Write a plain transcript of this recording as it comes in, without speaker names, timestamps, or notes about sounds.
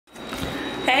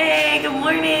Hey, good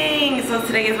morning. So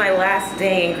today is my last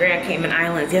day in Grand Cayman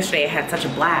Islands. Yesterday I had such a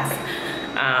blast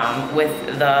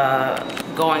with the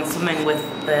going swimming with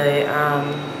the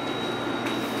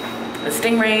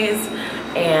stingrays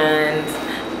and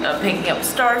picking up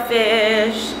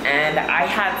starfish, and I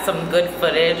had some good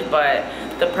footage, but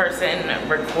the person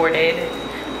recorded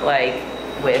like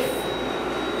with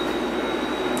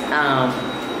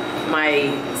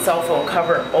my cell phone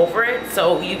cover over it,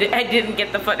 so I didn't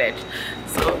get the footage.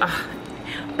 So,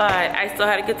 but I still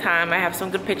had a good time. I have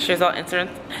some good pictures. I'll insert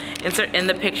in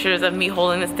the pictures of me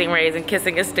holding the stingrays and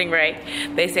kissing a stingray.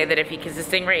 They say that if you kiss a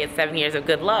stingray, it's 7 years of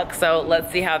good luck. So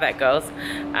let's see how that goes.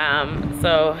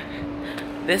 So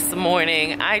this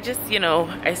morning, I just,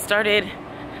 I started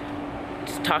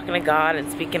just talking to God and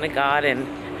speaking to God and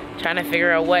trying to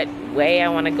figure out what way I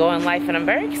want to go in life, and I'm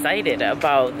very excited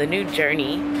about the new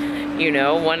journey.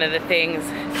 One of the things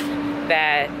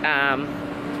that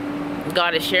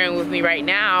God is sharing with me right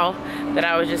now that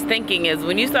I was just thinking is,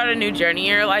 when you start a new journey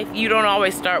in your life, you don't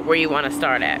always start where you want to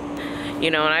start at.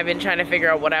 And I've been trying to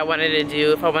figure out what I wanted to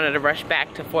do, if I wanted to rush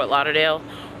back to Fort Lauderdale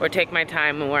or take my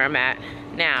time and where I'm at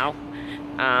now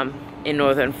in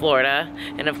northern Florida.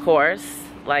 And of course,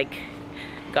 like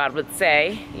God would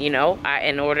say, in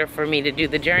order for me to do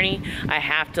the journey, I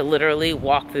have to literally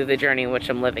walk through the journey in which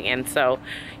I'm living in. So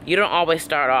you don't always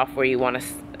start off where you want to,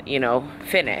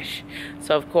 finish.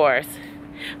 So of course,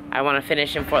 I want to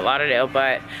finish in Fort Lauderdale,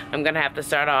 but I'm going to have to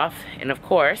start off in, of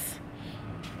course,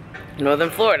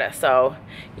 northern Florida. So,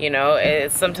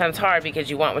 it's sometimes hard because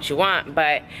you want what you want,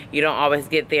 but you don't always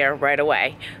get there right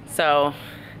away. So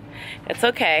it's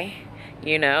okay. So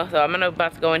I'm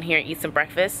about to go in here and eat some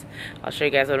breakfast. I'll show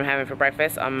you guys what I'm having for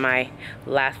breakfast on my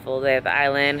last full day at the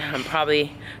island. I'm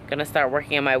probably gonna start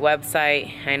working on my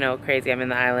website. I know, crazy, I'm in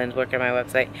the island working on my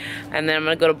website. And then I'm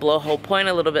gonna go to Blowhole Point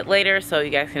a little bit later, so you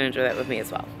guys can enjoy that with me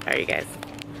as well. All right, you guys.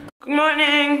 Good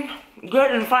morning. Good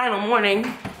and final morning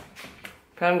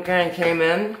from Grand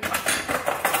Cayman.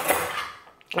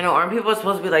 Aren't people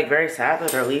supposed to be like very sad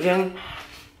that they're leaving?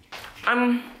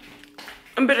 I'm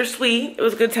bittersweet. It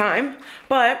was a good time,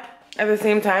 but at the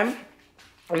same time,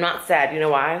 I'm not sad. You know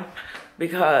why?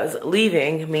 Because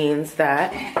leaving means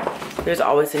that there's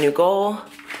always a new goal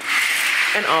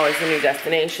and always a new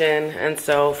destination. And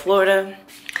so Florida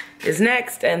is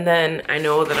next, and then I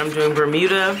know that I'm doing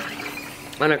Bermuda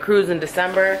on a cruise in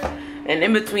December, and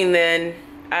in between then,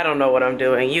 I don't know what I'm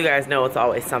doing. You guys know it's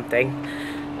always something.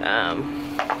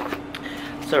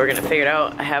 So we're gonna figure it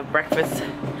out. I have breakfast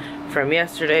from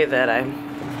yesterday that I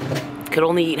could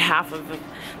only eat half of it,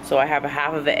 so I have a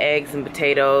half of the eggs and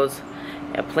potatoes,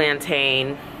 a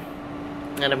plantain,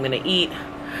 and I'm gonna eat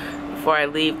before I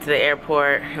leave to the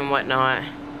airport and whatnot.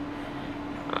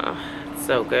 It's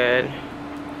so good.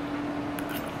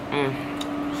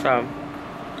 So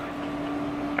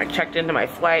I checked into my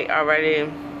flight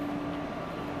already.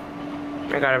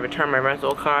 I gotta return my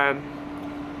rental car,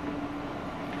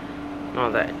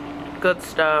 all that good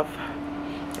stuff,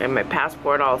 and my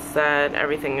passport all set.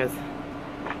 Everything is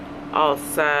all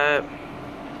set.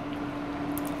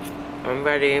 I'm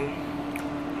ready.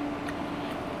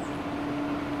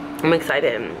 I'm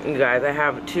excited, you guys. I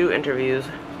have 2 interviews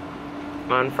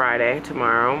on Friday,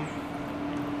 tomorrow.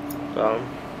 So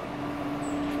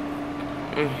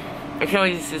I can't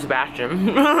wait to see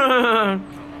Sebastian. I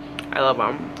love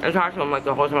him. I talked to him like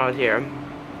the whole time I was here.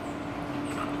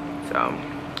 So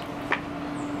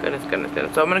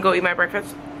goodness. So I'm gonna go eat my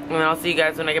breakfast, and then I'll see you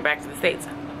guys when I get back to the States.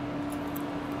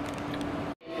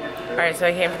 Alright, so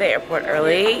I came to the airport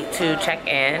early to check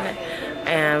in,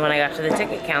 and when I got to the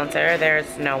ticket counter,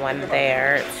 there's no one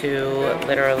there to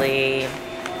literally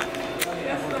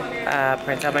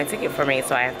print out my ticket for me,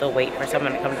 so I have to wait for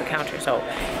someone to come to the counter. So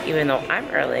even though I'm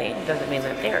early, it doesn't mean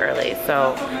that they're early.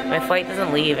 So my flight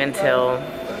doesn't leave until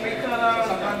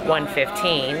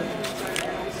 1:15,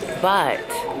 but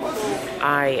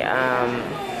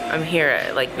I'm here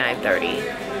at like 9:30.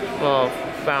 Well,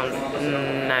 around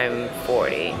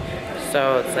 9:40.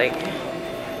 So it's like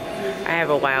I have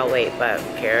a while wait, but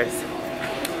who cares?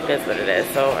 It is what it is.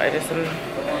 So I just am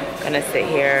gonna sit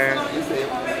here.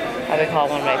 Have to call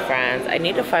one of my friends. I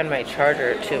need to find my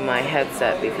charger to my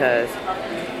headset because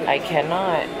I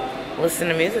cannot listen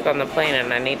to music on the plane,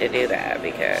 and I need to do that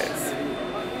because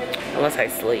unless I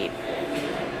sleep.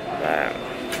 But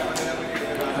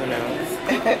who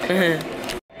knows?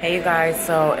 Hey you guys,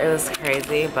 so it was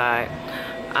crazy, but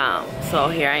so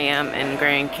here I am in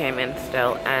Grand Cayman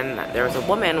still, and there was a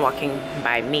woman walking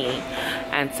by me,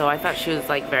 and so I thought she was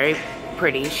like very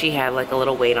pretty. She had like a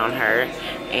little weight on her,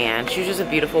 and she was just a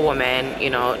beautiful woman,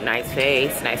 nice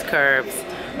face, nice curves,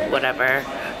 whatever.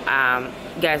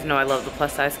 You guys know I love the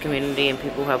plus size community and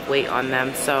people who have weight on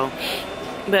them. So,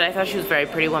 but I thought she was a very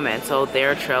pretty woman. So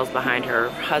there are trails behind her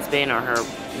husband or her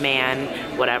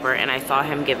man, whatever. And I saw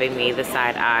him giving me the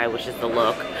side eye, which is the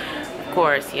look. Of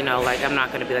course, you know, like I'm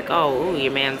not gonna be like, oh, ooh,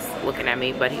 your man's looking at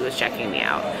me, but he was checking me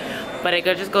out. But it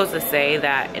just goes to say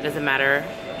that it doesn't matter.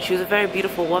 She was a very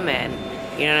beautiful woman.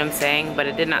 You know what I'm saying? But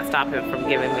it did not stop him from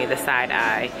giving me the side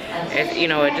eye. You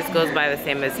know, it just goes by the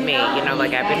same as me. You know,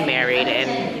 like I've been married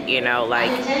and, you know,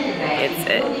 like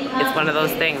it's one of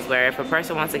those things where if a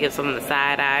person wants to give someone the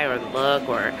side eye or the look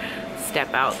or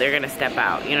step out, they're gonna step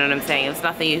out. You know what I'm saying? It's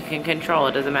nothing you can control.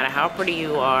 It doesn't matter how pretty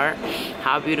you are,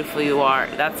 how beautiful you are.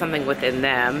 That's something within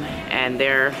them and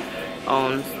their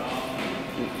own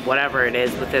whatever it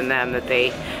is within them that they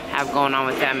have going on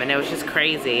with them. And it was just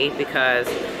crazy because,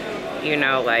 you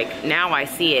know, like now I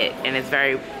see it and it's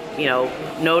very, you know,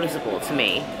 noticeable to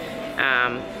me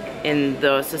in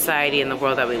the society and the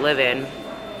world that we live in,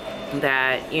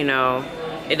 that, you know,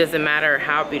 it doesn't matter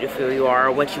how beautiful you are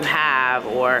or what you have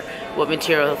or what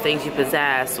material things you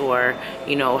possess or,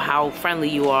 you know, how friendly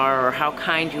you are or how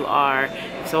kind you are.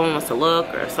 If someone wants to look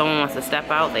or if someone wants to step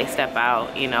out, they step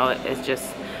out. You know, it's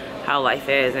just how life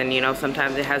is. And, you know,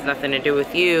 sometimes it has nothing to do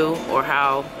with you or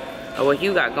what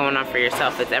you got going on for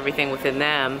yourself. It's everything within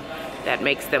them that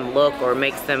makes them look or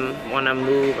makes them want to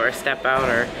move or step out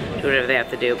or do whatever they have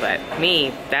to do. But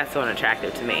me, that's so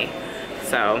unattractive to me.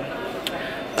 So,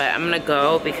 but I'm gonna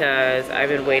go because I've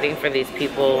been waiting for these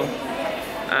people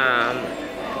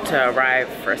to arrive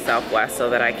for Southwest so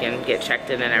that I can get checked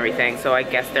in and everything. So I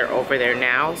guess they're over there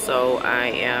now. So I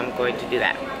am going to do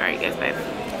that. All right, guys, bye.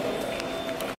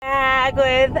 Back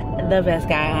with the best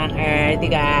guy on earth, you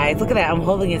guys. Look at that, I'm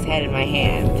holding his head in my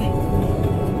hand.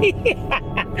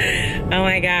 Oh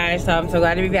my gosh, so I'm so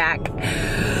glad to be back.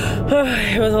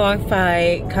 It was a long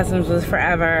fight. Customs was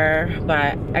forever,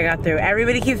 but I got through.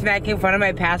 Everybody keeps making fun of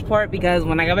my passport because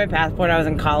when I got my passport, I was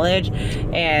in college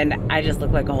and I just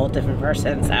look like a whole different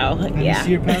person, so Can yeah. you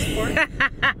see your passport?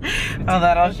 Hold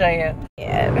on, I'll show you.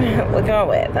 Yeah, look who I'm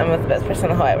with. I'm with the best person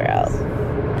in the whole wide world.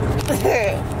 Look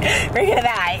at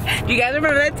that. Do you guys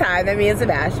remember that time that me and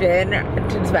Sebastian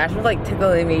was like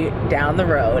tickling me down the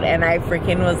road and I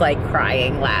freaking was like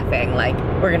crying, laughing, like,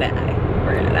 we're gonna die.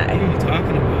 We're gonna die. What are you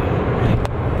talking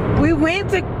about? We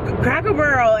went to Cracker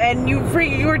Barrel and you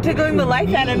were tickling the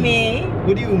life out of me.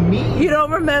 What do you mean? You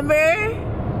don't remember?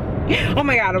 Oh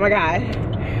my god, oh my god.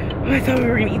 Oh, I thought we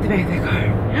were gonna eat the back of the car.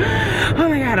 Oh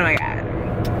my god, oh my god.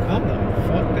 Calm down,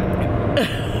 fuck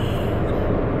that.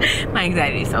 My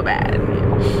anxiety is so bad.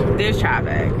 There's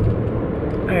traffic.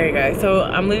 Alright guys, so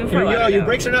I'm leaving for Yo, your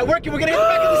brakes are not working, we're gonna hit the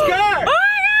back of this car! Oh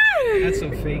my god! That's so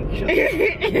fake. Shut up.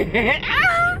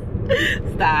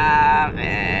 Stop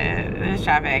it. There's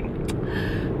traffic.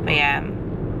 But yeah.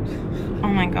 Oh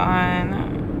my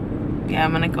god. Yeah,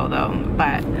 I'm gonna go though.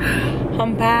 But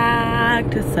I'm back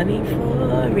to sunny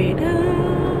Florida.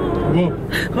 Whoa.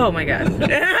 Oh my god.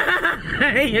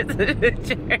 You're such a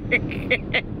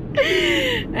jerk.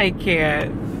 I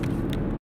can't.